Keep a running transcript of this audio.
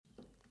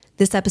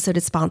This episode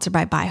is sponsored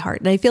by ByHeart,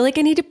 and I feel like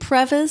I need to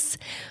preface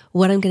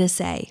what I'm going to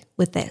say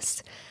with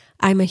this.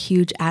 I'm a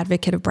huge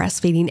advocate of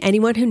breastfeeding.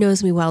 Anyone who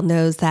knows me well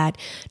knows that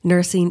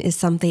nursing is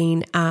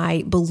something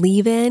I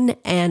believe in,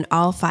 and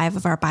all 5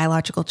 of our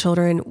biological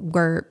children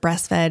were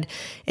breastfed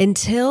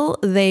until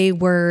they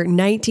were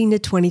 19 to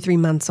 23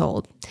 months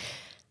old.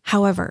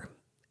 However,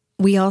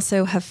 we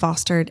also have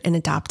fostered and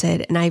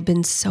adopted, and I've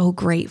been so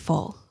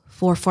grateful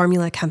for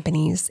formula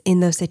companies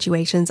in those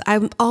situations.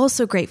 I'm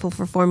also grateful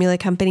for formula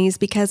companies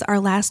because our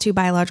last 2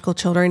 biological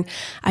children,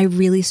 I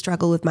really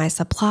struggled with my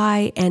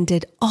supply and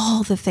did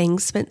all the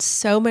things, spent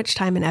so much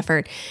time and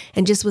effort,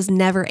 and just was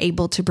never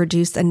able to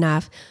produce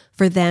enough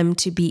for them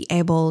to be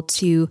able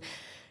to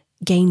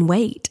gain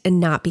weight and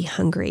not be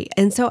hungry.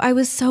 And so I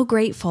was so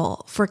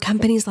grateful for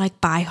companies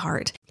like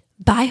ByHeart.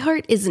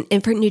 ByHeart is an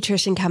infant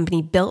nutrition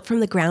company built from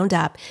the ground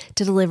up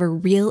to deliver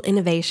real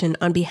innovation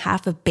on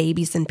behalf of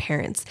babies and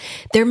parents.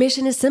 Their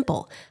mission is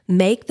simple: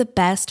 make the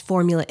best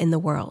formula in the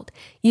world.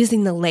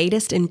 Using the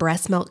latest in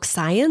breast milk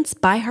science,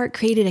 ByHeart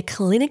created a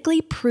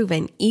clinically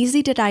proven,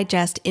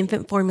 easy-to-digest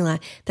infant formula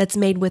that's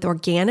made with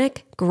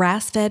organic,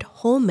 grass-fed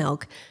whole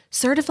milk,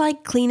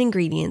 certified clean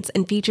ingredients,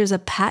 and features a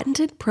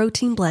patented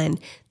protein blend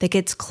that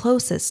gets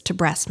closest to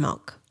breast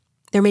milk.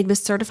 They're made with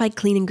certified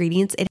clean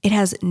ingredients. It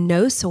has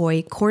no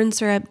soy, corn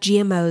syrup,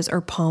 GMOs,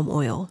 or palm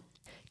oil.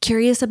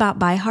 Curious about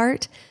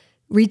ByHeart?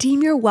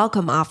 Redeem your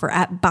welcome offer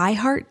at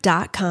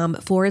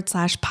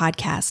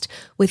byheart.com/podcast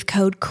with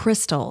code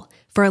CRYSTAL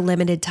for a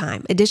limited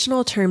time.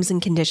 Additional terms and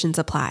conditions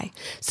apply.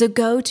 So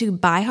go to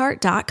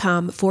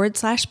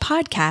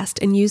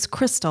byheart.com/podcast and use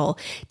CRYSTAL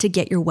to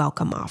get your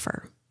welcome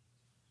offer.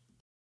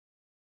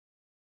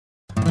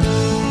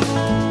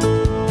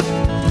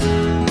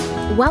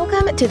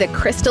 Welcome to the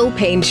Crystal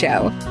Paine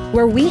Show,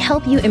 where we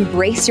help you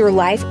embrace your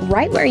life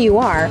right where you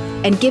are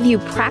and give you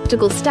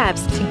practical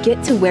steps to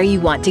get to where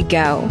you want to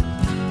go.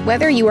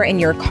 Whether you are in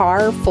your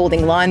car,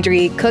 folding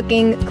laundry,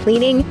 cooking,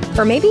 cleaning,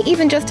 or maybe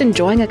even just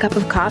enjoying a cup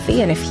of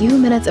coffee and a few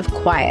minutes of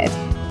quiet,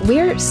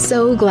 we're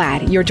so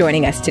glad you're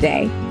joining us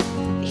today.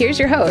 Here's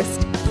your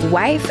host,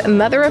 wife,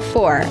 mother of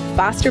 4,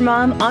 foster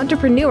mom,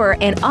 entrepreneur,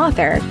 and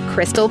author,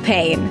 Crystal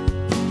Paine.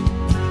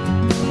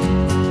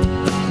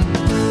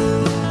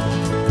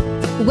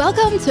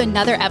 Welcome to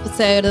another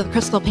episode of the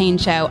Crystal Paine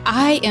Show.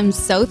 I am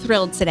so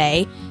thrilled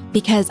today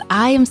because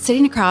I am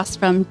sitting across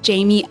from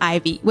Jamie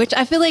Ivey, which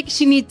I feel like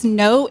she needs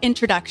no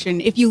introduction.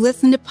 If you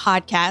listen to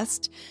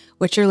podcasts,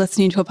 which you're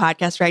listening to a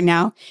podcast right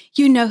now,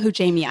 you know who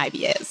Jamie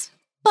Ivey is.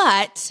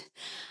 But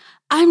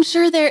I'm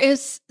sure there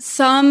is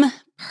some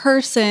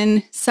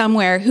person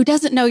somewhere who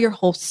doesn't know your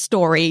whole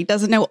story,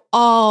 doesn't know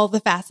all the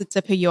facets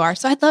of who you are.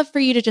 So I'd love for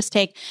you to just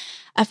take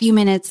a few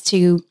minutes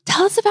to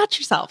tell us about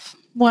yourself.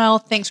 Well,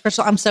 thanks,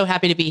 Crystal. I'm so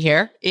happy to be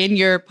here in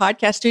your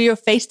podcast studio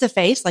face to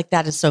face. Like,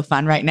 that is so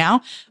fun right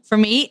now for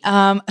me.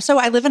 So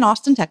I live in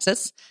Austin,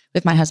 Texas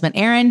with my husband,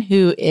 Aaron,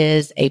 who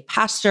is a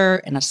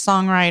pastor and a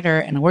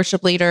songwriter and a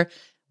worship leader.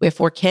 We have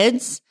 4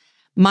 kids.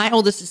 My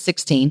oldest is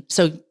 16.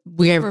 So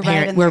we're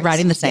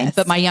riding the same, yes.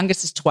 But my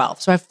youngest is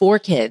 12. So I have 4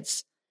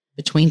 kids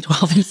between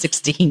 12 and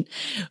 16,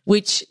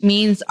 which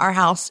means our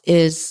house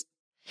is...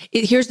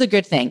 Here's the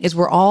good thing is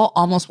we're all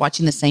almost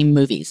watching the same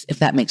movies, if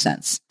that makes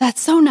sense. That's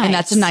so nice. And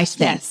that's a nice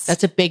thing. Yes.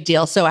 That's a big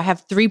deal. So I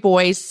have 3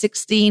 boys,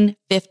 16,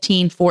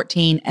 15,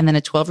 14, and then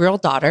a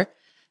 12-year-old daughter.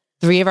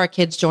 3 of our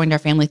kids joined our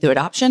family through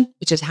adoption,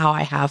 which is how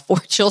I have 4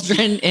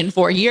 children in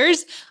 4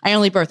 years. I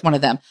only birthed one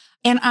of them.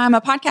 And I'm a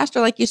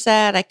podcaster, like you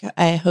said.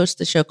 I host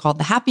a show called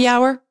The Happy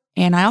Hour.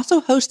 And I also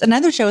host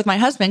another show with my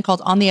husband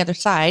called On the Other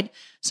Side.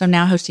 So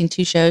now hosting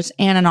 2 shows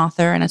and an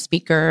author and a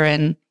speaker,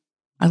 and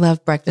I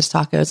love breakfast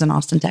tacos in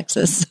Austin,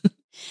 Texas.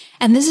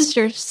 And this is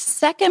your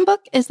second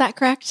book, is that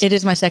correct? It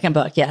is my second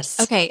book, yes.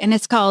 Okay, and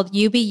it's called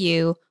You Be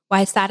You,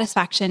 Why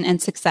Satisfaction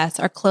and Success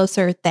Are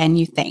Closer Than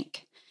You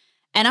Think.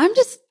 And I'm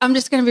just going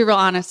to be real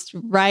honest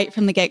right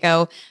from the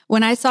get-go.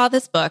 When I saw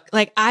this book,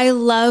 like, I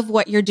love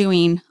what you're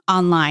doing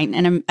online,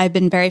 and I've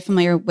been very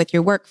familiar with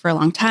your work for a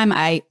long time.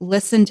 I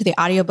listened to the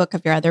audiobook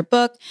of your other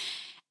book,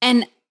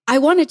 and I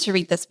wanted to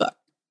read this book.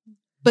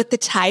 But the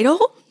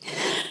title...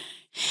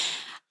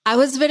 I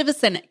was a bit of a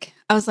cynic.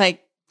 I was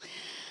like,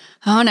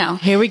 oh no,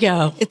 here we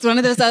go. It's one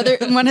of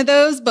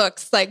those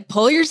books, like,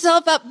 pull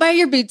yourself up by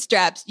your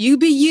bootstraps. You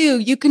be you.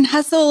 You can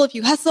hustle. If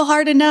you hustle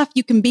hard enough,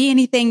 you can be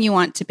anything you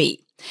want to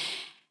be.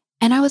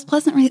 And I was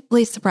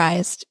pleasantly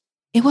surprised.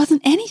 It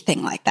wasn't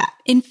anything like that.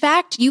 In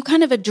fact, you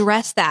kind of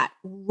addressed that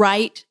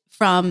right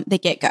from the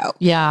get-go.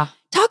 Yeah.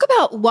 Talk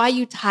about why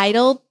you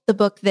titled the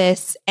book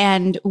this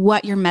and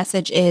what your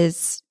message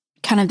is,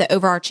 kind of the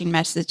overarching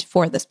message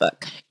for this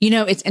book. You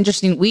know, it's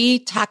interesting. We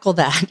tackled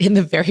that in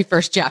the very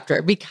first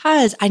chapter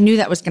because I knew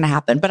that was going to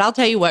happen. But I'll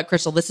tell you what,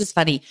 Crystal, this is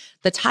funny.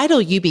 The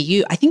title, You Be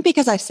You, I think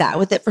because I sat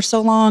with it for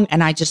so long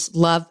and I just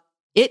love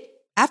it.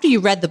 After you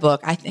read the book,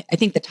 I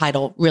think the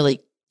title really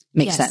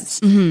makes sense.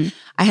 Mm-hmm.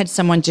 I had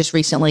someone just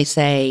recently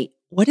say,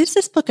 what is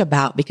this book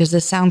about? Because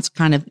this sounds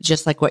kind of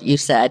just like what you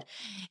said.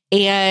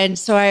 And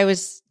so I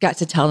got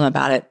to tell them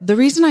about it. The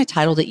reason I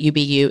titled it You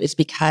Be You is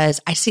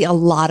because I see a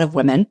lot of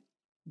women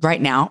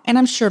right now, and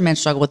I'm sure men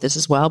struggle with this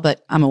as well,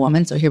 but I'm a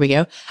woman, so here we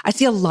go. I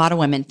see a lot of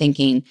women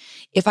thinking,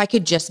 if I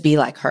could just be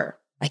like her,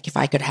 like if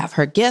I could have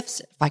her gifts,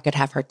 if I could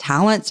have her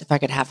talents, if I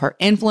could have her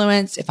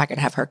influence, if I could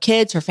have her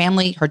kids, her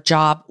family, her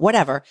job,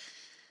 whatever,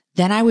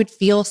 then I would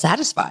feel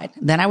satisfied.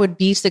 Then I would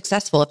be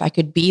successful if I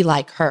could be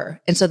like her.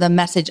 And so the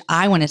message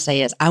I want to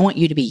say is, I want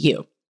you to be you.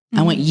 Mm-hmm.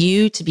 I want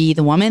you to be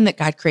the woman that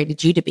God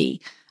created you to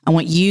be. I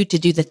want you to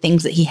do the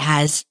things that he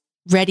has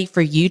ready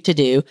for you to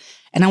do.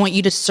 And I want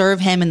you to serve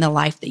him in the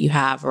life that you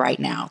have right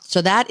now.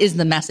 So that is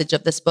the message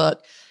of this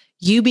book.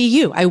 You be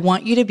you. I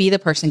want you to be the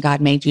person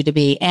God made you to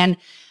be. And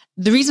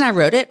the reason I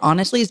wrote it,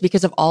 honestly, is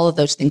because of all of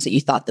those things that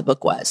you thought the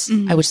book was.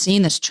 Mm-hmm. I was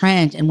seeing this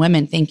trend in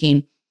women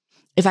thinking,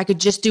 if I could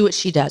just do what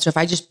she does, or if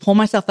I just pull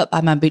myself up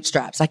by my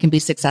bootstraps, I can be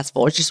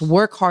successful, or just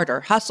work harder,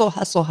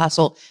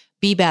 hustle,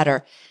 be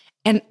better.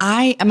 And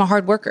I am a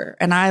hard worker,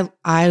 and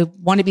I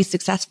want to be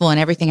successful in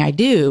everything I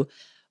do.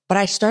 But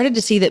I started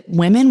to see that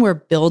women were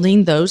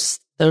building those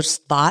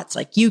thoughts,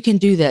 like, you can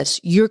do this,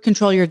 you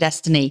control your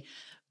destiny,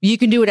 you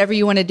can do whatever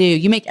you want to do,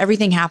 you make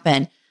everything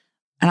happen.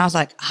 And I was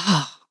like,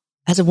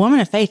 as a woman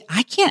of faith,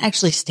 I can't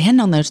actually stand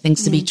on those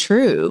things to be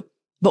true.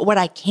 But what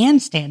I can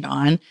stand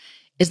on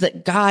is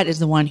that God is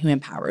the one who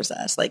empowers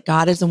us. Like,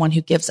 God is the one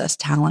who gives us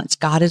talents.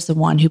 God is the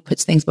one who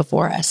puts things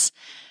before us.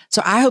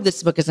 So I hope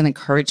this book is an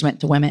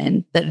encouragement to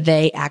women that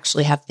they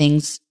actually have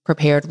things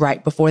prepared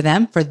right before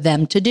them for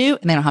them to do,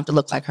 and they don't have to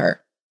look like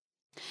her.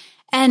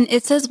 And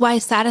it says why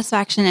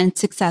satisfaction and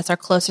success are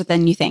closer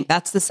than you think.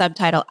 That's the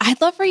subtitle.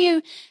 I'd love for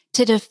you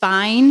to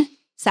define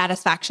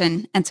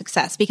satisfaction and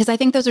success, because I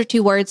think those are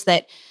two words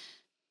that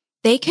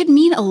they could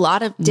mean a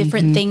lot of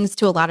different things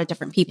to a lot of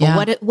different people.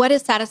 Yeah. What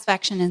is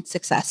satisfaction and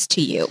success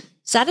to you?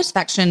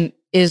 Satisfaction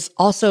is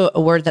also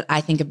a word that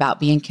I think about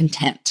being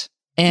content.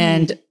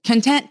 And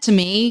content to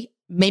me,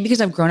 maybe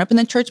because I've grown up in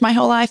the church my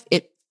whole life,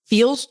 it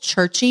feels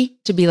churchy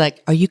to be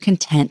like, are you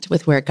content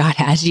with where God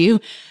has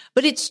you?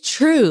 But it's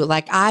true.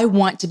 Like, I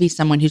want to be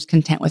someone who's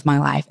content with my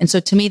life. And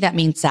so to me, that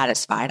means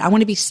satisfied. I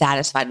want to be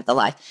satisfied with the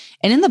life.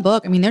 And in the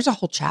book, I mean, there's a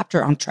whole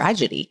chapter on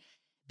tragedy,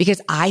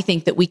 because I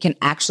think that we can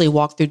actually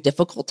walk through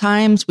difficult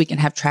times. We can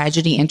have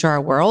tragedy enter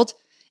our world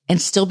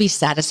and still be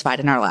satisfied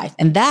in our life.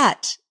 And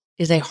that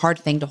is a hard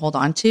thing to hold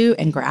on to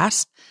and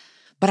grasp.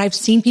 But I've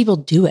seen people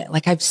do it.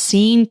 Like, I've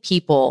seen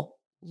people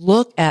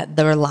look at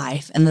their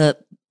life and the,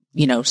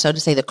 so to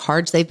say, the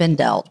cards they've been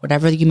dealt,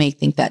 whatever you may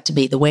think that to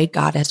be, the way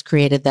God has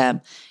created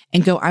them,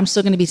 and go, I'm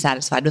still going to be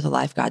satisfied with the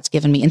life God's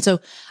given me. And so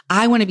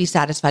I want to be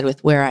satisfied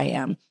with where I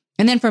am.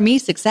 And then for me,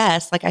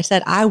 success, like I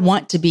said, I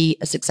want to be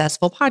a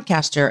successful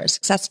podcaster, a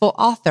successful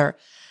author,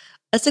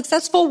 a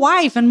successful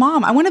wife and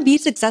mom. I want to be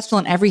successful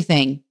in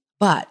everything.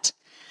 But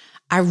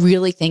I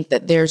really think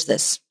that there's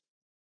this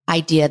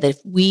idea that if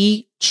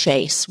we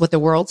chase what the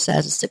world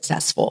says is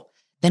successful,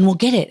 then we'll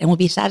get it and we'll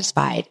be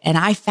satisfied. And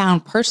I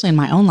found personally in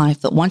my own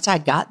life that once I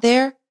got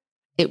there,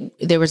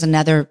 there was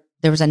another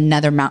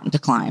mountain to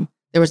climb.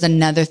 There was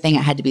another thing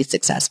I had to be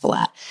successful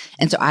at.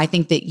 And so I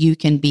think that you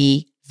can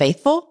be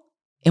faithful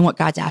in what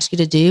God's asked you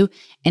to do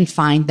and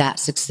find that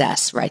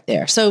success right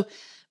there. So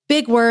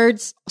big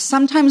words,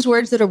 sometimes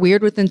words that are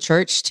weird within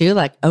church too,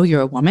 like, oh,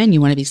 you're a woman,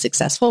 you want to be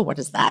successful. What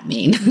does that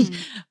mean?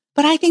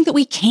 But I think that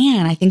we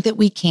can. I think that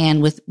we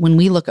can, when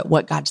we look at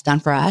what God's done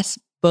for us,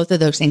 both of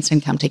those things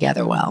can come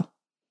together well.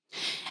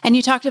 And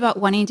you talked about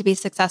wanting to be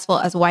successful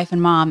as a wife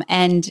and mom.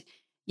 And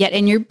yet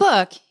in your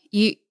book,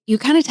 you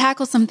kind of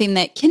tackle something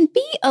that can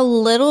be a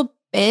little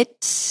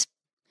bit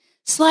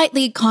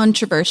slightly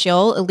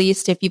controversial, at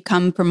least if you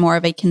come from more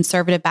of a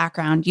conservative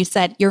background. You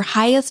said your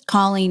highest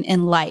calling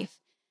in life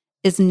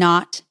is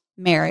not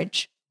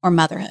marriage or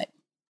motherhood.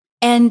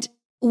 And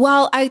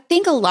while I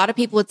think a lot of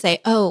people would say,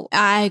 oh,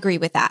 I agree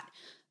with that,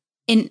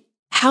 in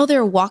how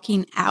they're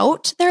walking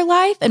out their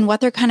life and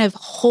what they're kind of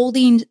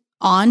holding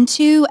on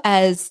to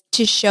as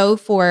to show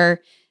for,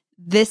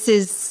 this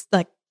is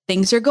like,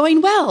 things are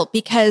going well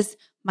because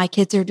my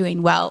kids are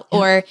doing well,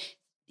 or,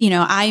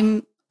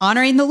 I'm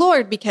honoring the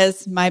Lord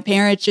because my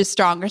marriage is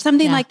strong, or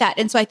something like that.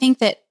 And so I think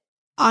that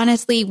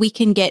honestly, we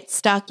can get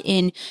stuck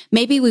in,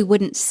 maybe we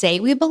wouldn't say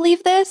we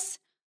believe this,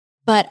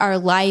 but our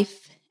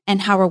life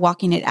and how we're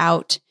walking it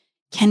out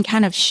can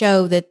kind of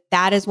show that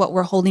that is what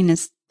we're holding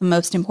as the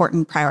most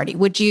important priority.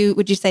 Would you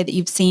say that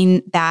you've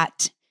seen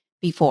that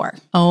before?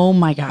 Oh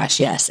my gosh,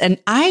 yes. And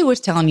I was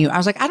telling you, I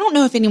was like, I don't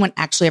know if anyone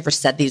actually ever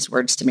said these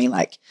words to me,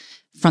 like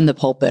from the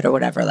pulpit or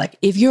whatever, like,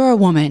 if you're a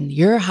woman,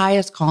 your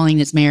highest calling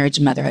is marriage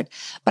and motherhood.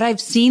 But I've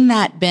seen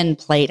that been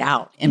played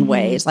out in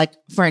ways. Like,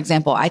 for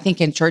example, I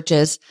think in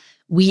churches,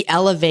 we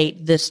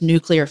elevate this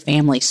nuclear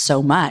family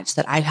so much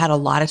that I've had a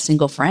lot of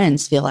single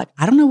friends feel like,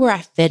 I don't know where I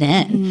fit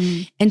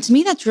in. And to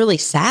me, that's really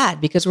sad,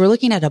 because we're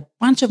looking at a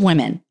bunch of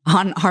women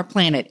on our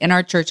planet, in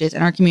our churches,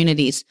 in our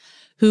communities,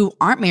 who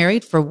aren't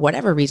married for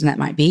whatever reason that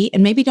might be,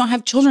 and maybe don't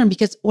have children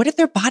because what if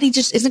their body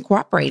just isn't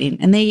cooperating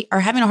and they are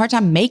having a hard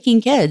time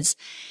making kids?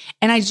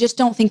 And I just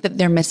don't think that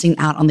they're missing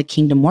out on the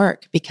kingdom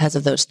work because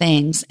of those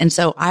things. And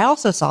so I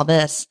also saw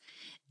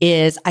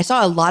I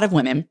saw a lot of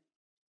women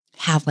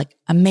have like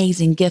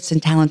amazing gifts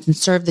and talents and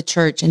serve the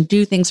church and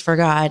do things for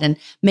God and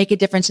make a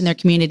difference in their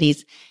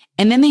communities.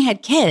 And then they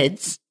had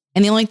kids,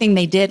 and the only thing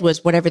they did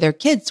was whatever their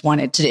kids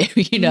wanted to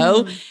do, you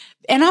know?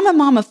 And I'm a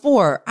mom of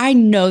 4. I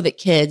know that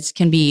kids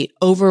can be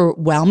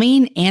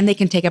overwhelming and they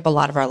can take up a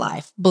lot of our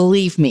life.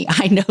 Believe me,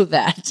 I know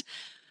that.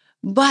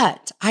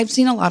 But I've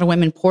seen a lot of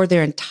women pour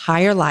their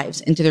entire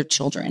lives into their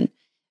children,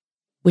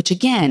 which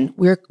again,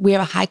 we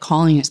have a high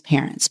calling as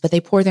parents, but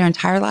they pour their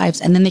entire lives.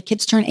 And then the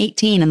kids turn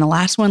 18 and the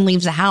last one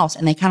leaves the house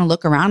and they kind of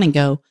look around and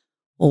go,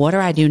 well, what do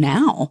I do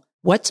now?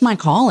 What's my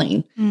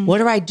calling? What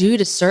do I do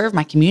to serve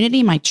my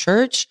community, my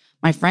church,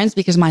 my friends?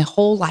 Because my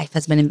whole life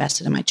has been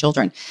invested in my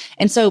children.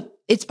 And so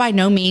it's by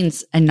no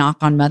means a knock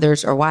on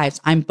mothers or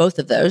wives. I'm both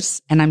of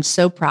those. And I'm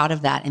so proud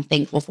of that and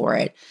thankful for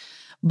it.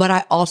 But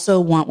I also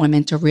want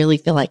women to really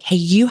feel like, hey,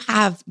 you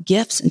have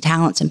gifts and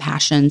talents and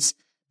passions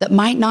that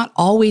might not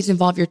always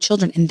involve your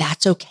children. And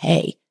that's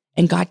okay.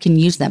 And God can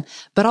use them.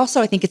 But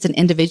also I think it's an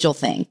individual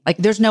thing. Like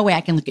there's no way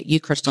I can look at you,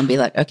 Crystal, and be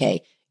like,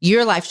 okay,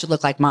 your life should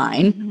look like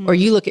mine. Or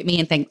you look at me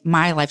and think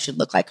my life should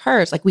look like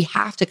hers. Like we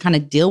have to kind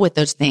of deal with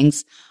those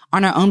things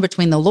on our own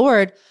between the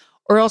Lord,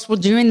 or else we're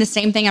doing the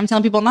same thing I'm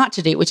telling people not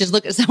to do, which is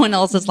look at someone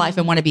else's life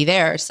and want to be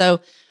there. So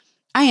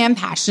I am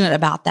passionate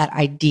about that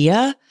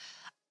idea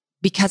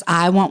because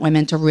I want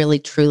women to really,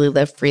 truly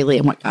live freely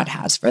in what God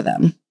has for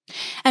them.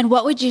 And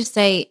what would you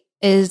say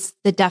is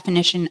the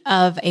definition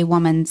of a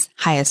woman's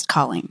highest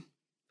calling?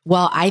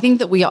 Well, I think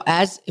that we all,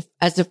 as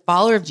a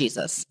follower of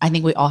Jesus, I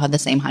think we all have the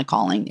same high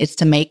calling. It's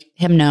to make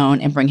him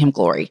known and bring him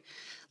glory.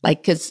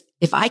 Like, cause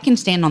if I can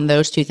stand on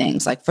those two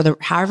things, like for the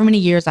however many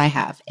years I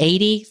have,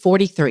 80,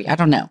 43, I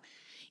don't know.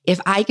 If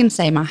I can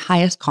say my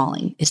highest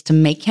calling is to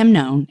make him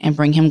known and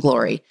bring him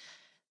glory,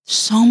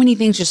 so many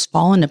things just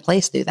fall into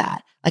place through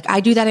that. Like I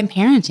do that in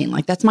parenting.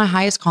 Like that's my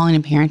highest calling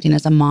in parenting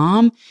as a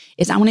mom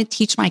is I want to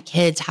teach my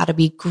kids how to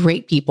be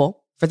great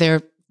people for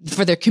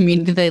their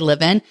community they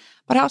live in.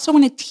 But I also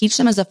want to teach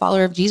them as a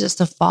follower of Jesus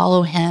to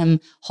follow him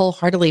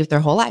wholeheartedly with their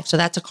whole life. So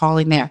that's a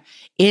calling there.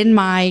 In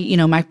my,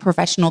 my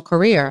professional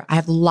career, I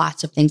have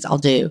lots of things I'll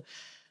do.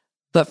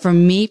 But for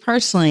me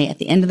personally, at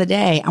the end of the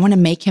day, I want to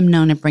make him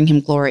known and bring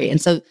him glory.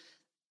 And so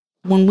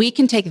when we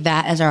can take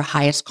that as our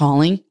highest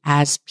calling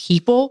as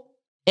people,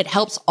 it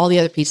helps all the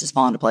other pieces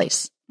fall into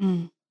place.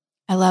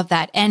 I love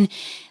that. And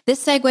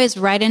this segues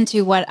right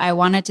into what I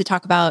wanted to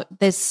talk about,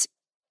 this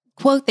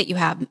quote that you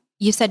have.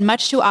 You said,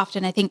 much too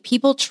often, I think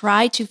people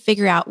try to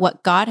figure out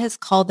what God has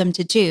called them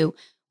to do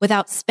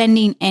without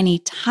spending any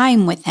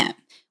time with him.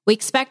 We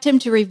expect him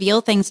to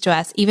reveal things to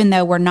us, even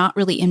though we're not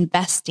really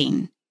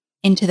investing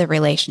into the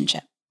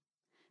relationship.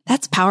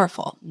 That's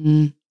powerful.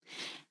 And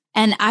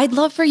I'd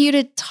love for you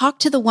to talk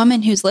to the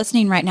woman who's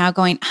listening right now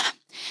going,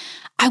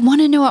 I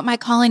want to know what my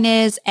calling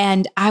is,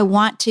 and I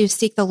want to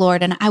seek the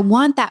Lord, and I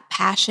want that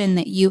passion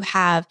that you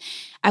have.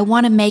 I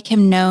want to make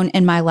him known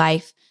in my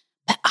life.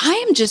 But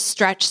I am just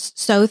stretched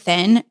so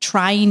thin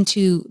trying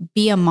to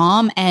be a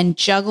mom and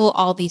juggle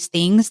all these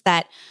things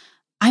that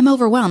I'm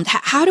overwhelmed.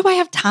 How do I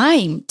have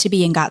time to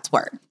be in God's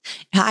word?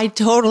 I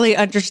totally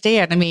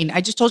understand. I mean,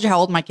 I just told you how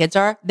old my kids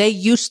are. They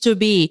used to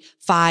be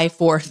 5,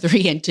 4,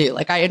 3, and 2.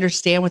 Like I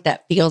understand what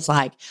that feels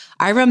like.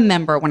 I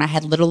remember when I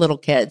had little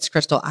kids,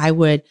 Crystal, I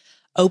would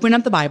open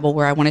up the Bible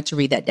where I wanted to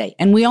read that day.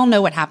 And we all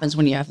know what happens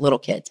when you have little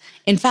kids.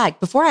 In fact,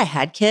 before I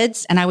had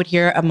kids and I would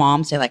hear a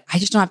mom say like, I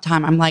just don't have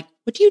time. I'm like,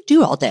 what do you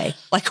do all day?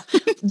 Like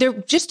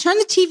just turn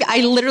the TV.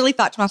 I literally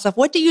thought to myself,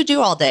 what do you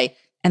do all day?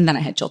 And then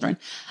I had children.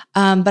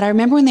 But I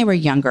remember when they were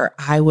younger,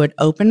 I would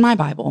open my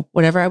Bible,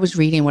 whatever I was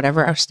reading,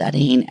 whatever I was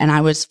studying. And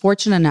I was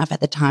fortunate enough at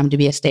the time to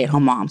be a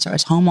stay-at-home mom. So I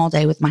was home all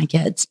day with my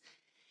kids.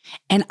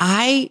 And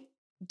I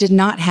did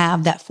not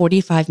have that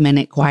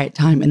 45-minute quiet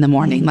time in the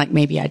morning like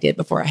maybe I did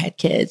before I had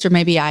kids, or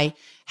maybe I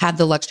have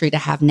the luxury to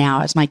have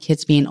now as my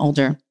kids being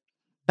older.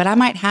 But I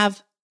might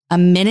have a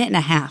minute and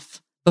a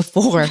half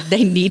before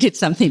they needed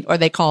something or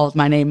they called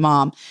my name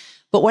mom.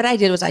 But what I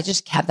did was I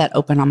just kept that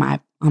open on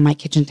my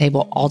kitchen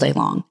table all day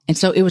long. And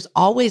so it was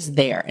always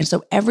there. And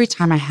so every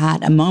time I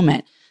had a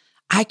moment,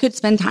 I could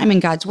spend time in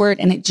God's word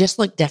and it just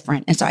looked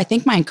different. And so I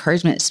think my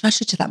encouragement,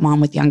 especially to that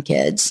mom with young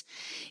kids,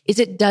 is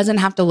it doesn't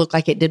have to look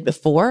like it did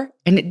before.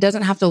 And it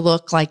doesn't have to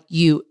look like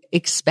you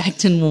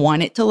expect and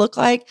want it to look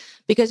like,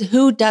 because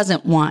who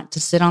doesn't want to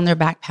sit on their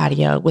back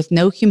patio with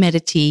no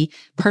humidity,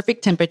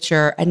 perfect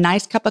temperature, a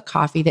nice cup of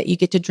coffee that you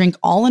get to drink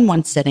all in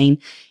one sitting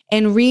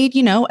and read,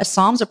 a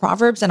Psalms, a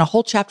Proverbs, and a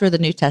whole chapter of the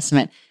New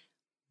Testament.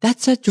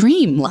 That's a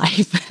dream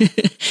life.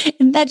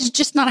 And that's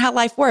just not how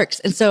life works.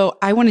 And so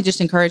I want to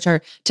just encourage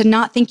her to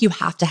not think you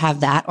have to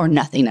have that or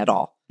nothing at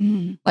all.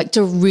 Like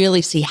to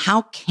really see,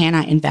 how can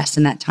I invest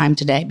in that time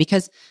today?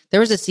 Because there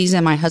was a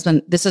season, my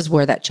husband, this is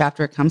where that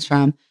chapter comes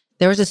from.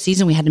 There was a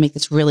season we had to make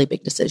this really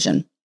big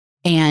decision.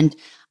 And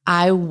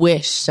I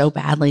wish so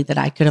badly that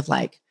I could have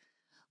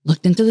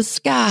looked into the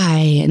sky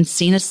and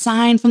seen a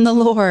sign from the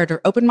Lord,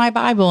 or opened my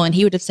Bible and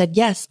he would have said,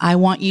 yes, I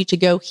want you to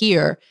go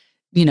here,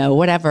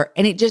 whatever.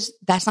 And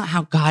that's not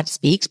how God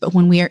speaks. But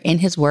when we are in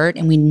his word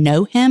and we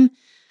know him,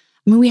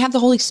 I mean, we have the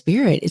Holy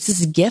Spirit. It's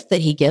this gift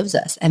that he gives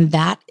us, and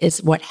that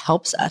is what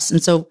helps us.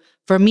 And so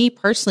for me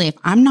personally, if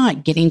I'm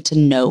not getting to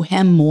know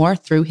him more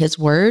through his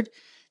word,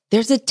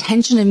 there's a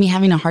tension of me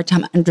having a hard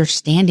time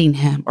understanding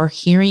him or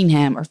hearing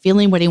him or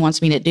feeling what he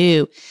wants me to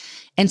do.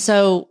 And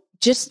so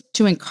just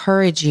to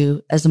encourage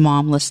you as a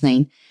mom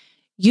listening,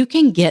 you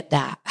can get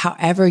that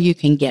however you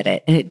can get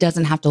it. And it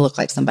doesn't have to look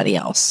like somebody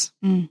else.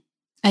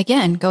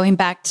 Again, going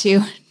back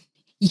to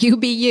you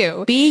be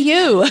you. Be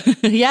you.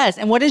 Yes.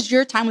 And what does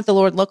your time with the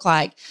Lord look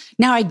like?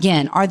 Now,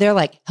 again, are there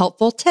like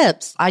helpful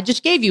tips? I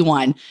just gave you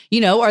one.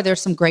 Are there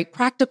some great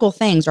practical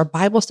things or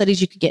Bible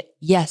studies you could get?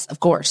 Yes, of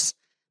course.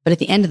 But at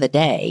the end of the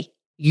day,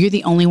 you're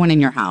the only one in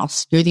your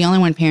house. You're the only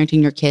one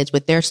parenting your kids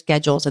with their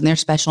schedules and their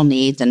special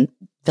needs and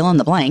fill in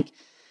the blank.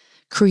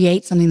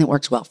 Create something that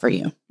works well for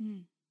you.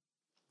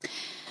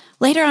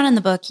 Later on in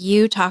the book,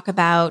 you talk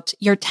about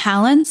your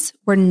talents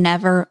were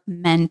never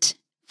meant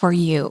for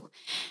you.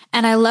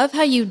 And I love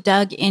how you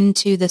dug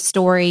into the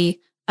story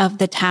of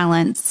the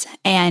talents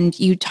and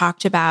you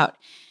talked about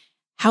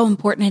how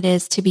important it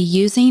is to be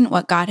using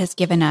what God has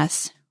given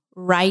us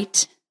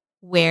right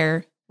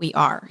where we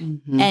are.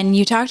 And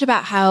you talked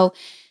about how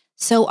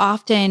so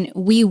often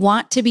we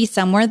want to be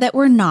somewhere that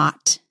we're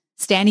not,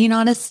 standing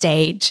on a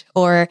stage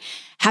or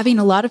having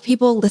a lot of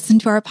people listen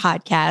to our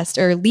podcast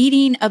or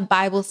leading a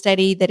Bible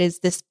study that is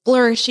this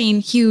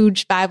flourishing,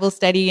 huge Bible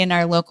study in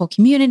our local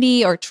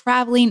community or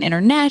traveling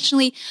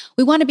internationally.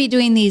 We want to be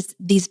doing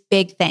these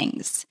big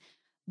things.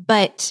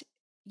 But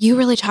you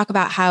really talk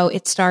about how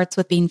it starts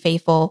with being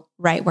faithful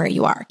right where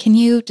you are. Can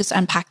you just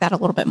unpack that a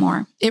little bit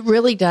more? It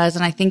really does.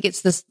 And I think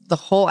it's the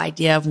whole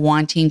idea of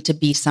wanting to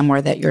be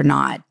somewhere that you're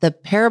not. The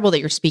parable that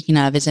you're speaking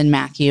of is in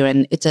Matthew,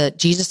 and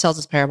Jesus tells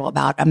this parable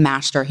about a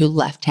master who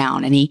left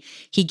town, and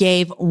he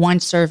gave one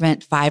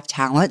servant 5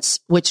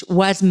 talents, which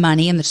was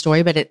money in the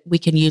story, but we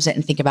can use it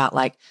and think about,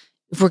 like,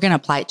 if we're going to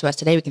apply it to us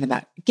today, we can think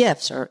about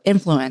gifts or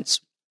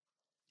influence,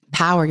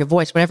 power, your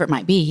voice, whatever it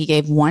might be. He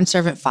gave one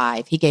servant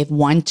 5, he gave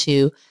one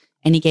 2,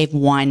 and he gave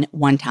one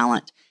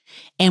talent.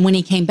 And when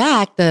he came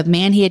back, the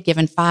man he had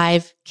given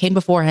 5 came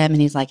before him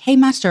and he's like, "Hey,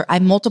 master, I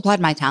multiplied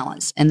my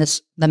talents." And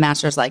the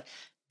master's like,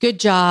 "Good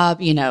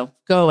job,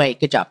 go away.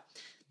 Good job."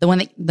 The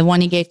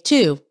one he gave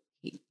 2,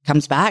 he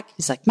comes back.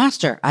 He's like,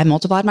 "Master, I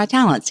multiplied my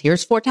talents.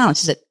 Here's 4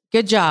 talents." He said,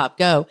 "Good job,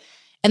 go."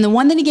 And the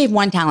one that he gave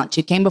 1 talent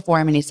to came before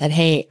him and he said,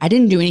 "Hey, I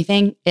didn't do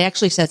anything." It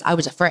actually says, "I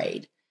was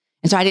afraid.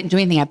 And so I didn't do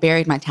anything. I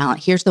buried my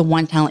talent. Here's the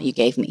 1 talent you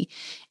gave me."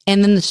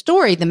 And then the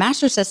story, the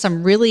master says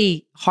some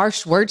really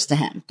harsh words to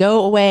him.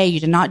 "Go away. You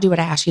did not do what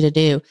I asked you to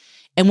do."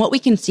 And what we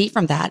can see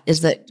from that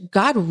is that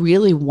God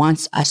really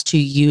wants us to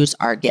use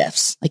our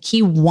gifts. Like,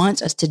 he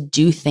wants us to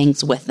do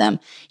things with them.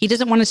 He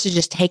doesn't want us to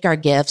just take our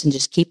gifts and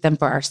just keep them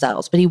for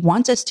ourselves, but he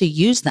wants us to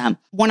use them.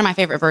 One of my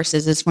favorite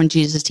verses is when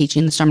Jesus is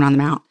teaching the Sermon on the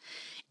Mount.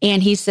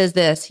 And he says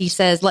this, he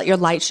says, "Let your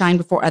light shine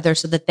before others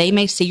so that they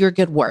may see your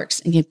good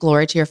works and give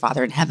glory to your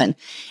Father in heaven."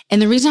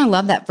 And the reason I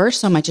love that verse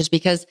so much is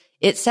because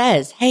it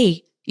says,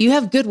 hey, you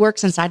have good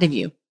works inside of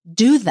you.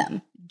 Do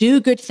them. Do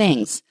good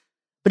things.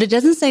 But it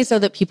doesn't say so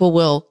that people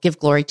will give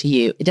glory to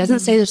you. It doesn't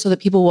say so that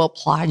people will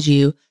applaud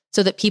you,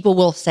 so that people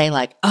will say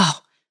like,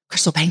 "Oh,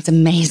 Crystal Payne's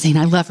amazing.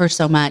 I love her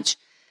so much."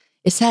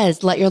 It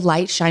says, "Let your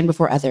light shine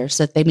before others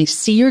so that they may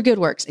see your good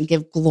works and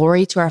give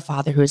glory to our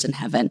Father who is in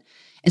heaven."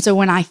 And so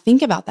when I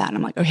think about that,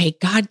 I'm like, okay,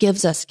 God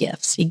gives us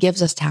gifts. He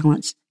gives us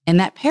talents. In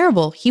that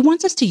parable, he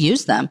wants us to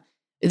use them.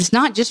 It's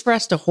not just for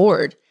us to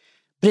hoard,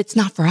 but it's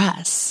not for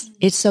us.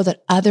 It's so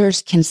that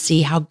others can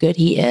see how good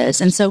he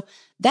is. And so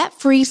that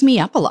frees me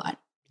up a lot.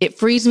 It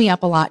frees me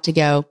up a lot to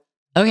go,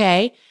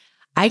 okay,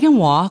 I can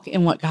walk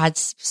in what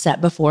God's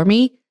set before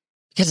me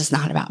because it's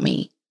not about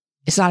me.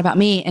 It's not about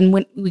me. And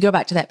when we go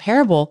back to that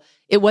parable,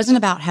 it wasn't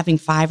about having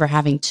 5 or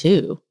having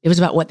 2. It was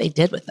about what they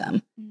did with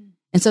them.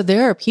 And so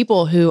there are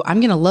people who I'm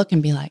going to look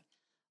and be like,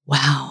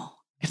 wow,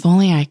 if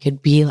only I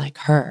could be like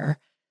her.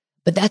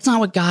 But that's not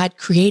what God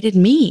created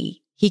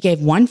me. He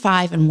gave 1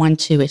 5 and 1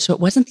 2. So it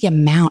wasn't the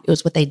amount, it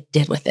was what they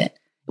did with it.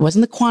 It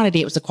wasn't the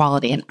quantity, it was the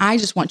quality. And I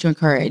just want to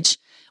encourage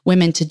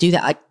women to do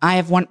that. Like, I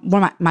have one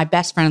of my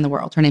best friend in the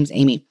world. Her name's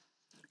Amy.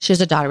 She has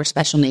a daughter with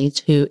special needs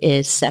who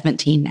is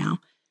 17 now.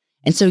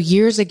 And so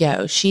years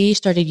ago, she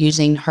started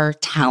using her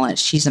talent.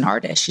 She's an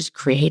artist. She's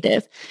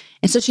creative.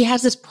 And so she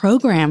has this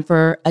program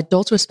for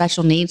adults with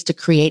special needs to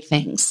create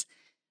things.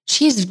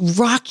 She's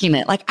rocking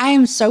it. Like, I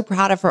am so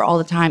proud of her all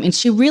the time. And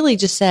she really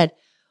just said,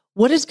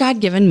 what has God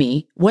given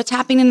me? What's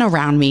happening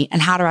around me?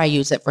 And how do I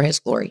use it for his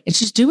glory? And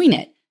she's doing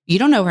it. You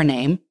don't know her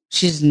name.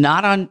 She's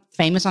not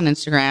famous on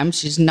Instagram.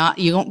 She's not,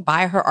 you don't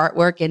buy her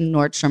artwork in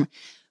Nordstrom,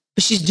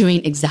 but she's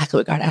doing exactly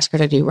what God asked her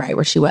to do right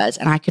where she was.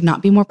 And I could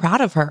not be more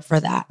proud of her for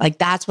that. Like,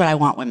 that's what I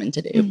want women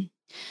to do.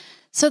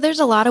 So there's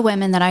a lot of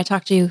women that I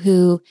talk to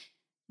who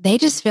they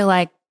just feel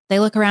like they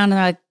look around and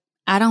they're like,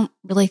 I don't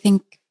really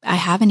think I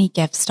have any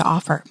gifts to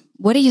offer.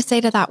 What do you say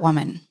to that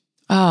woman?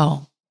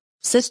 Oh,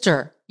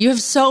 sister, you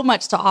have so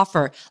much to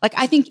offer. Like,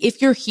 I think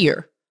if you're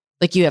here,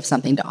 like, you have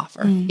something to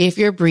offer. If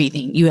you're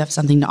breathing, you have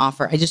something to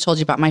offer. I just told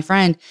you about my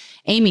friend,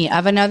 Amy. I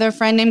have another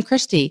friend named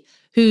Christy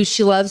who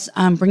she loves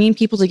bringing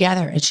people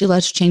together and she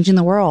loves changing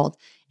the world.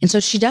 And so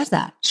she does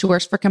that. She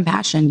works for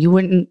Compassion. You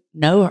wouldn't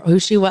know who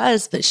she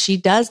was, but she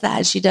does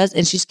that. She does,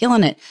 and she's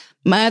killing it.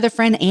 My other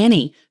friend,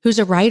 Annie, who's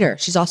a writer.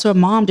 She's also a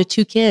mom to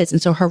 2 kids.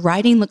 And so her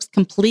writing looks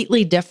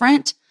completely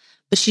different,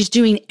 but she's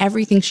doing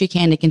everything she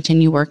can to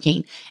continue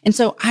working. And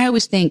so I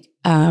always think,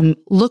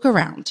 look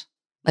around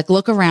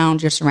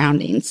your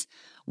surroundings.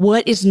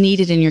 What is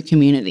needed in your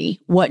community?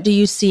 What do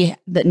you see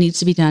that needs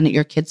to be done at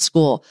your kids'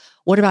 school?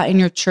 What about in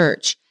your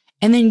church?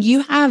 And then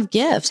you have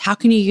gifts. How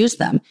can you use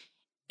them?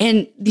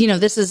 And,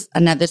 this is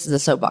a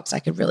soapbox I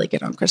could really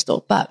get on,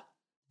 Crystal, but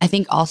I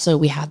think also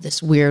we have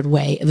this weird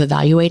way of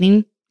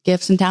evaluating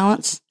gifts and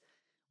talents.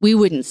 We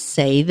wouldn't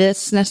say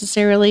this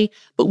necessarily,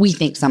 but we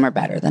think some are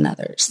better than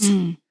others.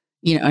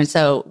 And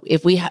so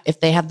if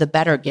they have the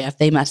better gift,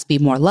 they must be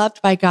more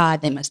loved by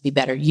God. They must be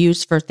better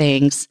used for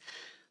things,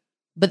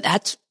 but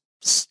that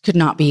could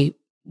not be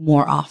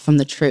more off from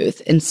the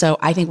truth. And so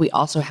I think we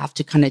also have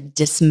to kind of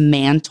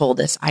dismantle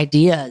these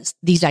ideas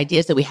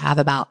that we have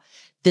about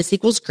this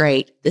equals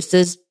great, this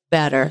is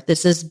better,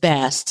 this is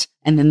best.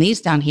 And then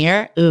these down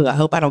here, I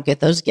hope I don't get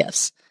those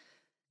gifts.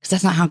 Because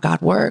that's not how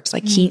God works.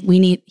 Like he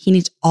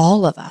needs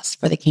all of us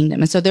for the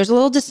kingdom. And so there's a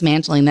little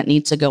dismantling that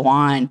needs to go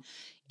on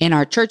in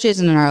our churches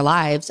and in our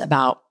lives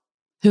about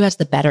who has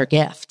the better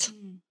gift.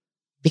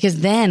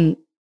 Because then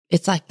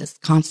it's like this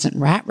constant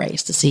rat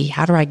race to see,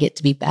 how do I get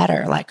to be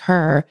better like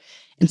her,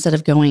 instead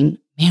of going,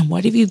 man,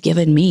 what have you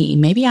given me?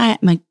 Maybe I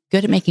am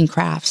good at making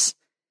crafts.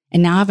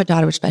 And now I have a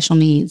daughter with special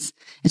needs.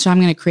 And so I'm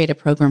going to create a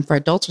program for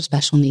adults with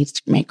special needs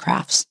to make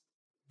crafts.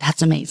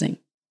 That's amazing.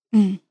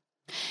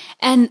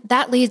 And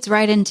that leads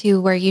right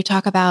into where you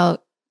talk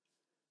about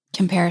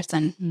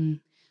comparison,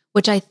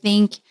 which I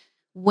think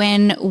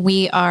when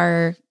we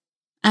are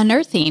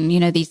unearthing,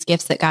 these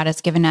gifts that God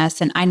has given us.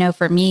 And I know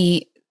for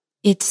me,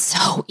 it's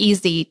so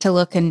easy to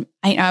look and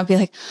I'll be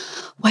like,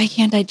 why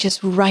can't I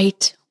just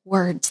write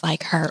words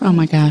like her? Oh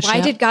my gosh. Why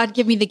did God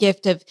give me the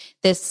gift of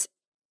this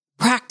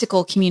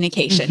practical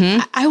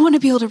communication? I want to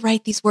be able to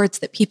write these words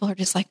that people are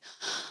just like,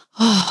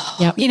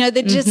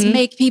 that just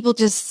make people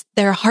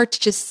their hearts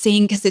just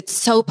sing because it's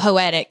so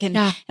poetic. And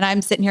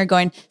I'm sitting here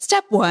going,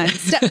 step 1,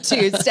 step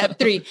 2, step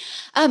 3.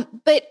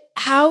 But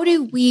how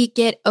do we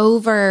get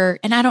over,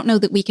 and I don't know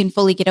that we can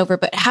fully get over,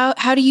 but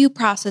how do you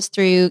process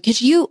through,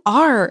 because you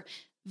are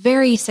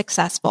very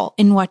successful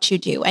in what you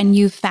do and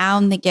you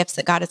found the gifts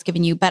that God has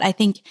given you. But I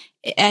think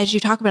as you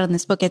talk about in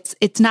this book,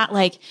 it's not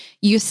like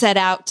you set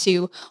out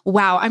to,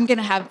 wow, I'm going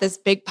to have this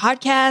big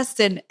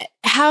podcast. And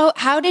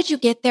how did you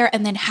get there?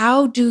 And then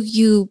how do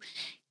you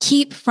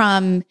keep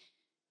from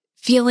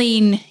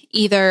feeling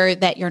either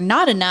that you're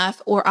not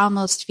enough or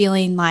almost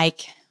feeling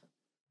like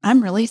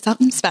I'm really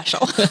something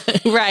special?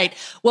 Right.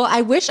 Well,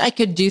 I wish I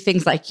could do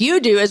things like you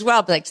do as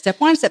well. But like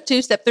step 1, step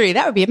 2, step 3,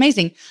 that would be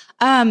amazing.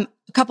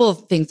 A couple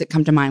of things that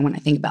come to mind when I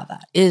think about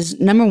that is,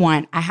 number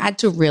 1, I had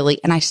to really,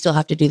 and I still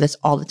have to do this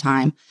all the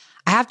time,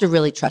 I have to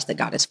really trust that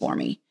God is for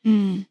me.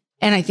 And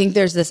I think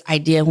there's this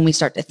idea when we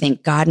start to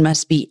think God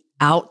must be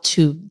out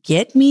to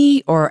get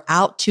me or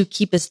out to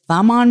keep his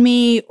thumb on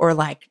me, or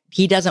like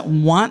he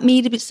doesn't want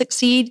me to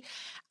succeed.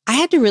 I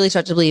had to really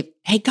start to believe,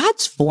 hey,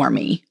 God's for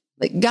me.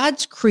 Like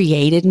God's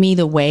created me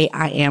the way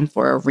I am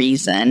for a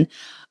reason.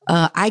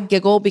 I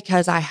giggle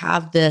because I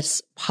have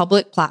this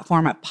public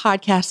platform, a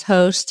podcast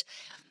host,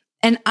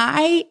 and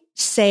I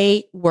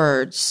say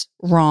words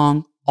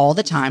wrong all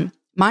the time.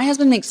 My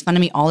husband makes fun of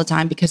me all the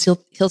time because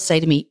he'll say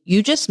to me,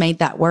 you just made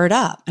that word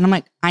up. And I'm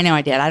like, I know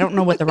I did. I don't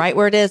know what the right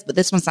word is, but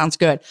this one sounds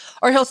good.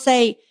 Or he'll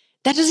say,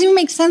 that doesn't even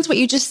make sense what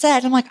you just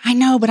said. I'm like, I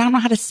know, but I don't know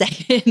how to say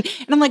it.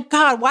 And I'm like,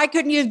 God, why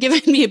couldn't you have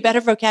given me a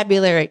better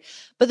vocabulary?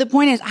 But the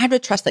point is, I have to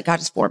trust that God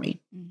is for me.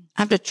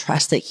 I have to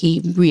trust that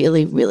he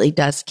really, really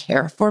does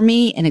care for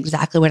me and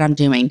exactly what I'm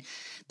doing.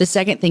 The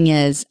second thing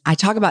is, I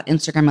talk about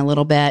Instagram a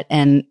little bit,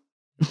 and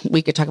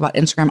we could talk about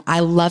Instagram. I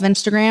love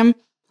Instagram,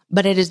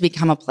 but it has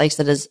become a place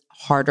that is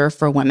harder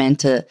for women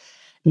to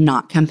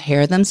not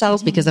compare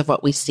themselves because of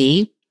what we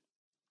see.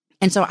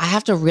 And so I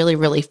have to really,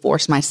 really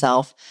force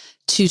myself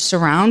to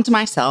surround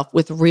myself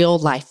with real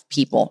life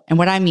people. And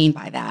what I mean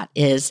by that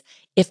is,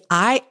 if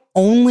I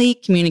only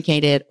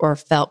communicated or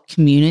felt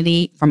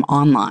community from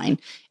online,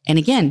 and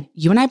again,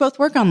 you and I both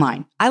work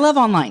online. I love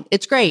online.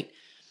 It's great.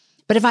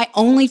 But if I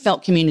only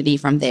felt community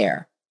from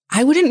there,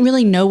 I wouldn't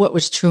really know what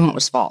was true and what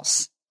was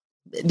false.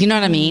 Do you know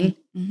what I mean?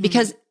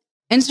 Because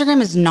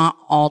Instagram is not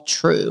all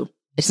true.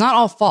 It's not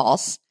all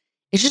false.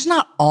 It's just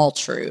not all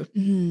true.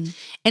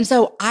 And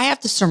so I have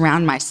to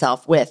surround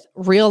myself with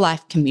real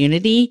life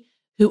community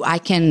who I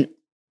can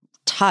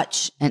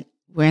touch. And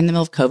we're in the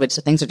middle of COVID,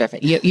 so things are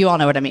different. You all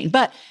know what I mean.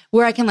 But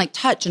where I can like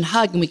touch and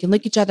hug, and we can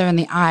look each other in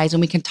the eyes,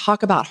 and we can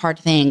talk about hard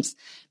things,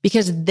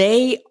 because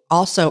they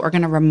also are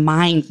going to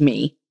remind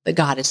me that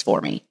God is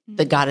for me,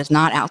 that God is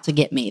not out to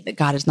get me, that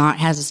God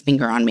has his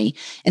finger on me.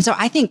 And so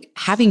I think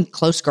having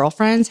close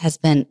girlfriends has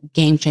been a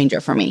game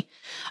changer for me,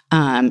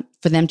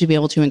 for them to be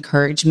able to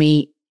encourage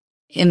me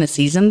in the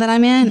season that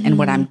I'm in and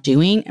what I'm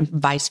doing, and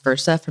vice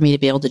versa, for me to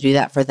be able to do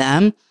that for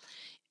them.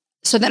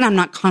 So then I'm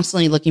not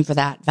constantly looking for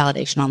that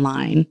validation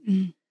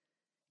online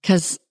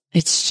because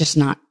it's just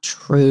not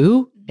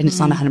true and it's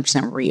not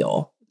 100%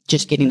 real,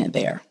 just getting it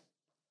there.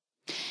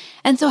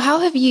 And so how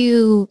have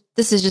you,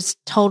 this is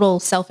just total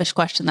selfish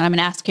question that I'm going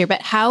to ask here,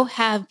 but how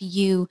have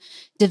you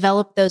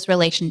developed those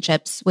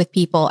relationships with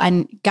people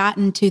and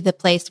gotten to the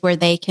place where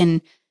they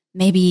can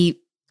maybe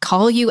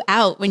call you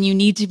out when you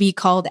need to be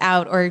called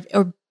out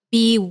or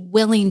be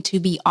willing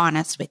to be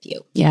honest with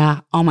you?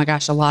 Yeah. Oh my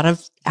gosh. A lot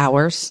of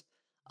hours,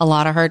 a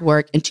lot of hard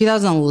work. In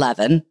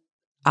 2011,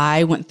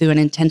 I went through an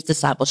intense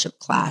discipleship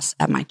class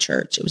at my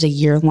church. It was a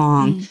year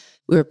long.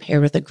 We were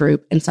paired with a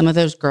group, and some of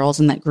those girls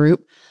in that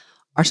group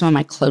are some of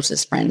my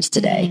closest friends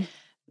today.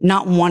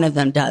 Not one of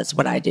them does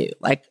what I do.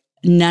 Like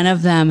none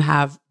of them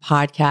have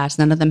podcasts.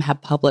 None of them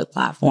have public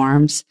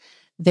platforms.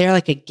 They're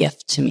like a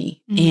gift to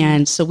me.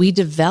 And so we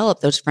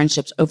developed those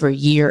friendships over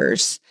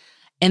years.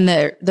 And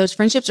those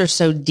friendships are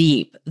so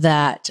deep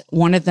that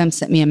one of them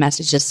sent me a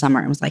message this summer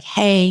and was like,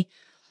 hey,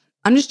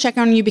 I'm just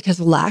checking on you because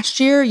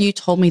last year you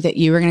told me that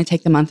you were going to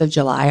take the month of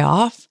July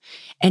off.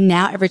 And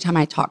now every time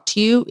I talk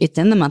to you, it's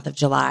in the month of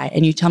July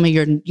and you tell me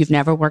you've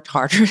never worked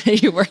harder than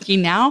you're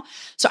working now.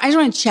 So I just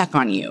want to check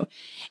on you.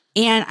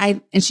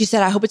 And she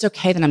said, I hope it's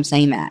okay that I'm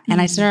saying that. And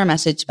I sent her a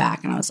message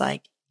back and I was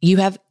like, you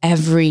have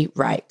every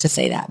right to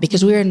say that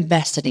because we were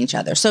invested in each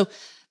other. So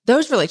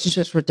those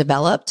relationships were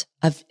developed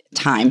of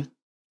time.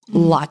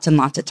 Lots and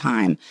lots of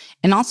time.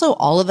 And also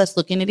all of us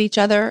looking at each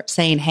other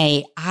saying,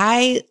 hey,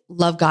 I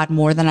love God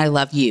more than I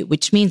love you,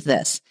 which means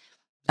this.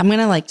 I'm going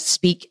to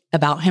speak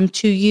about him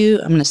to you.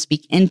 I'm going to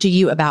speak into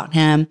you about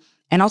him.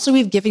 And also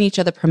we've given each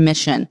other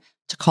permission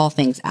to call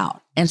things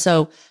out. And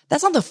so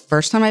that's not the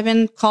first time I've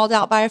been called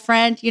out by a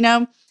friend.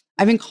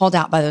 I've been called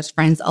out by those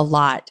friends a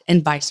lot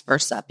and vice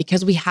versa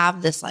because we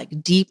have this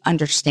deep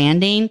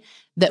understanding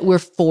that we're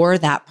for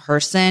that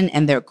person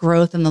and their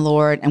growth in the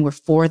Lord, and we're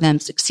for them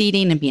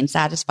succeeding and being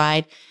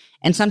satisfied.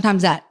 And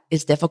sometimes that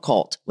is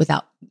difficult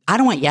I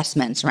don't want yes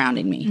men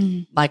surrounding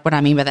me. Like what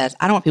I mean by that is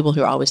I don't want people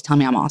who are always telling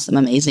me I'm awesome,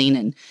 amazing,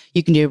 and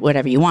you can do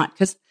whatever you want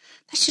because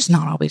that's just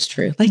not always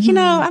true.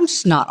 I'm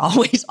just not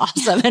always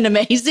awesome and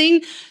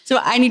amazing. So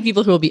I need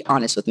people who will be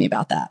honest with me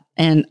about that.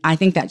 And I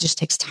think that just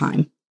takes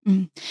time.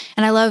 And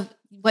I love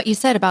what you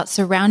said about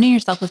surrounding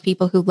yourself with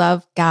people who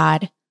love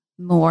God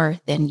more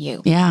than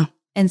you. Yeah.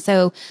 And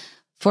so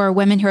for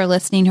women who are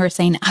listening, who are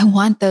saying, I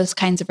want those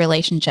kinds of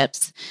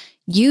relationships,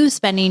 you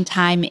spending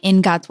time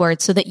in God's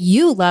word so that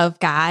you love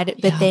God,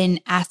 but then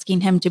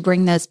asking him to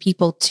bring those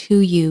people to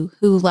you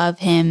who love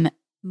him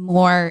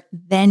more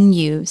than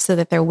you so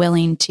that they're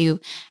willing to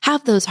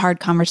have those hard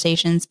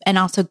conversations and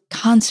also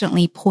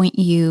constantly point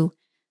you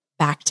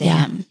back to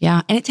him.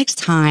 Yeah. And it takes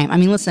time. I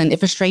mean, listen,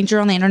 if a stranger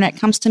on the internet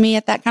comes to me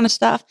at that kind of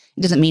stuff,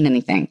 it doesn't mean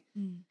anything.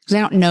 Because they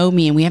don't know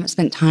me and we haven't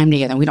spent time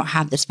together and we don't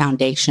have this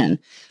foundation.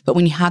 But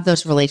when you have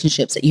those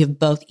relationships that you've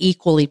both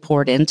equally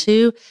poured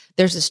into,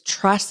 there's this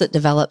trust that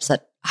develops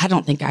that I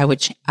don't think I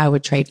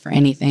would trade for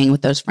anything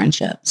with those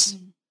friendships.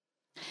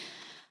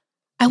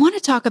 I want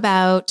to talk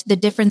about the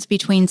difference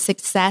between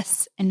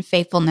success and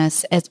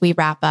faithfulness as we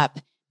wrap up,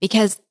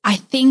 because I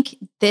think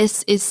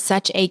this is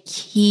such a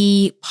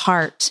key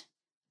part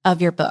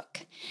of your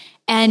book.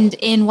 And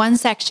in one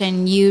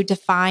section, you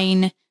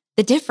define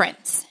the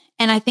difference.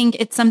 And I think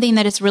it's something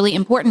that is really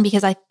important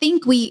because I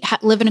think we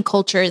live in a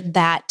culture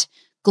that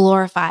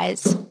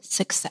glorifies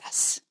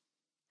success.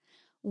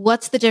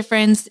 What's the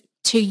difference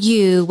to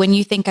you when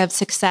you think of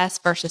success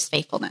versus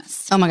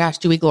faithfulness? Oh my gosh,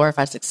 do we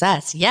glorify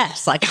success?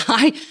 Yes.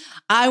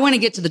 I want to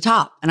get to the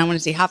top and I want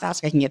to see how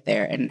fast I can get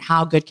there and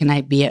how good can I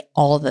be at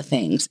all the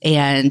things.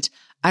 And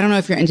I don't know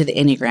if you're into the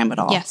Enneagram at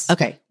all. Yes.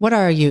 Okay. What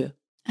are you?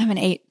 I'm an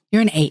 8.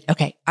 You're an 8.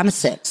 Okay. I'm a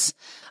 6.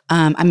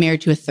 I'm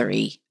married to a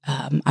 3.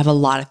 I have a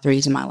lot of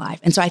 3s in my life.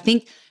 And so I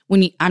think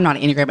I'm not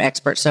an Enneagram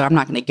expert, so I'm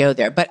not going to go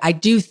there, but I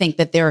do think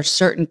that there are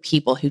certain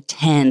people who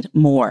tend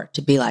more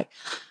to be like,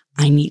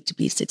 I need to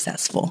be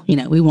successful.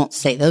 We won't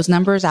say those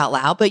numbers out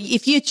loud, but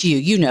if it's you,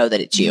 you know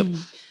that it's you.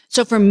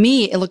 So for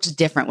me, it looks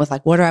different with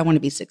what do I want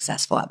to be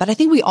successful at? But I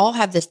think we all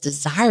have this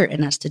desire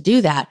in us to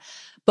do that.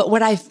 But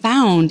what I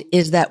found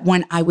is that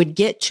when I would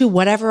get to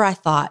whatever I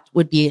thought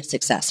would be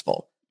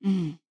successful,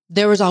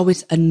 there was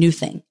always a new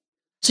thing.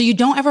 So you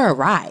don't ever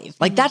arrive.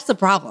 That's the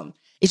problem,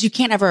 is you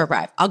can't ever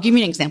arrive. I'll give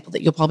you an example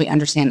that you'll probably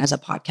understand as a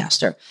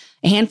podcaster.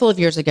 A handful of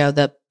years ago,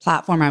 the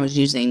platform I was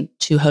using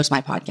to host my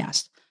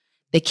podcast,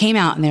 they came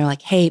out and they were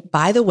like, hey,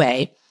 by the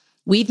way,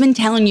 we've been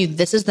telling you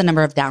this is the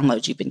number of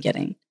downloads you've been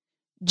getting.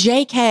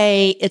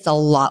 JK, it's a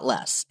lot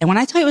less. And when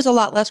I tell you it was a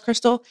lot less,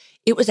 Crystal,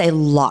 it was a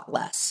lot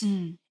less.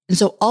 And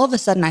so all of a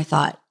sudden I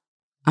thought,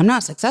 I'm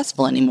not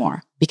successful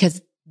anymore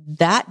because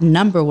that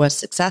number was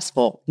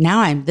successful.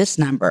 Now I'm this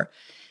number.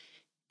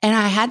 And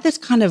I had this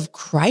kind of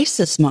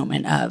crisis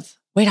moment of,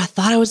 wait, I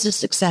thought I was a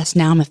success.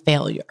 Now I'm a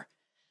failure.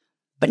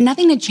 But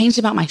nothing had changed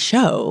about my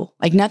show.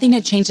 Nothing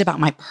had changed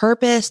about my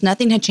purpose.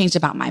 Nothing had changed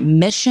about my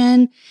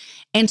mission.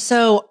 And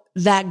so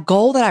that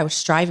goal that I was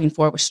striving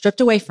for was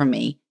stripped away from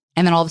me.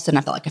 And then all of a sudden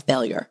I felt like a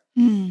failure.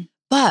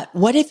 But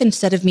what if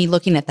instead of me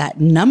looking at that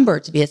number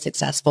to be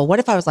successful, what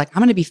if I was like,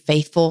 I'm going to be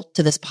faithful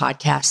to this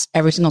podcast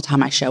every single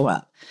time I show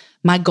up?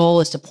 My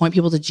goal is to point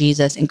people to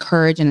Jesus,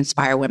 encourage and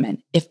inspire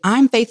women. If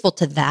I'm faithful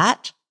to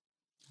that,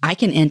 I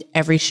can end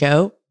every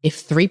show if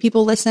 3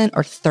 people listen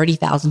or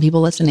 30,000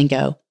 people listen and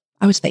go,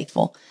 I was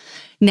faithful.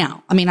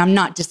 Now, I mean, I'm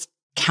not just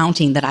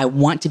counting that I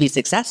want to be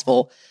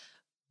successful,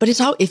 but it's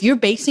all, if you're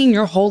basing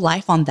your whole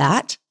life on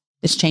that,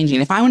 it's changing.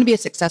 If I want to be a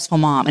successful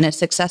mom, and a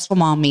successful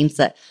mom means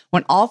that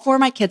when all 4 of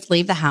my kids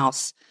leave the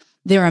house,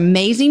 they're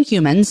amazing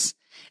humans.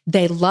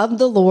 They love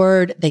the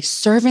Lord. They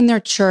serve in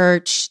their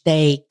church.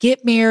 They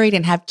get married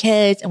and have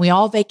kids, and we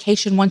all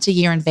vacation once a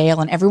year in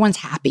Vail, and everyone's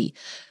happy.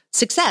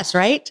 Success,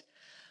 right?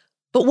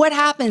 But what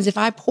happens if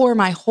I pour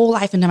my whole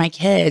life into my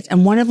kids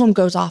and one of them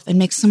goes off and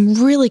makes some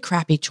really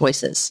crappy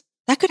choices?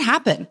 That could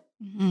happen.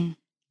 Mm-hmm.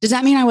 Does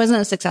that mean I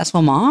wasn't a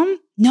successful mom?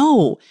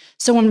 No.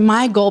 So when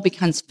my goal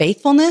becomes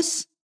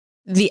faithfulness,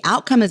 the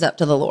outcome is up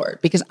to the Lord,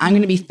 because I'm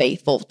going to be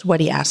faithful to what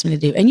he asked me to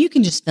do. And you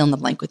can just fill in the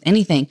blank with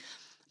anything.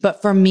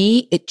 But for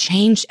me, it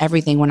changed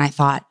everything when I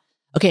thought,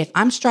 okay, if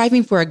I'm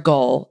striving for a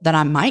goal that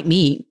I might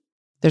meet,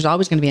 there's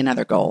always going to be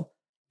another goal.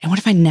 And what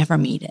if I never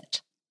meet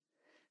it?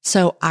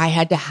 So I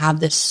had to have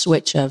this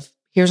switch of,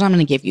 here's what I'm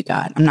going to give you,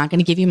 God. I'm not going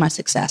to give you my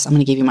success. I'm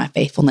going to give you my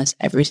faithfulness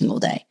every single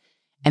day.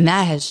 And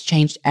that has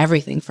changed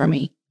everything for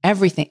me.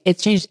 Everything.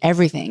 It's changed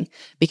everything,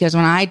 because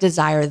when I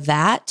desire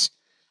that,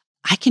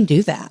 I can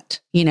do that,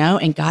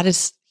 and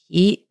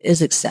he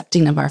is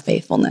accepting of our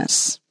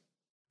faithfulness.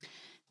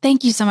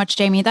 Thank you so much,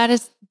 Jamie. That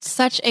is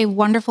such a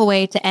wonderful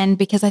way to end,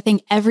 because I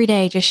think every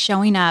day just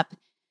showing up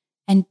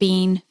and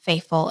being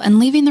faithful and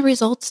leaving the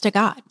results to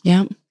God.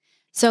 Yeah.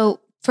 So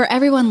for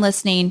everyone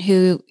listening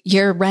who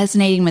you're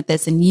resonating with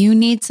this and you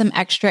need some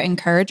extra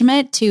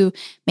encouragement to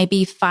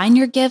maybe find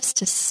your gifts,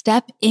 to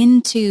step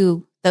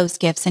into those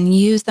gifts and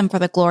use them for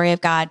the glory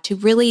of God, to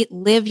really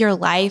live your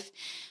life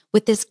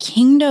with this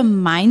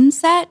kingdom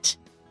mindset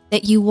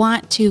that you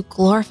want to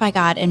glorify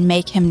God and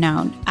make him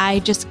known. I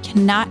just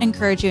cannot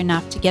encourage you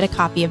enough to get a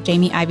copy of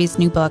Jamie Ivey's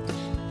new book,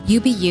 You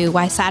Be You,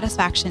 Why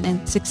Satisfaction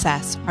and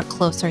Success Are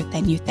Closer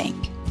Than You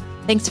Think.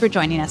 Thanks for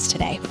joining us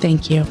today.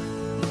 Thank you.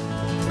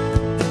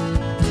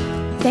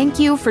 Thank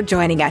you for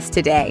joining us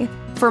today.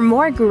 For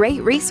more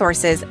great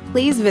resources,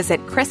 please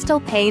visit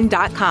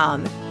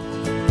crystalpaine.com.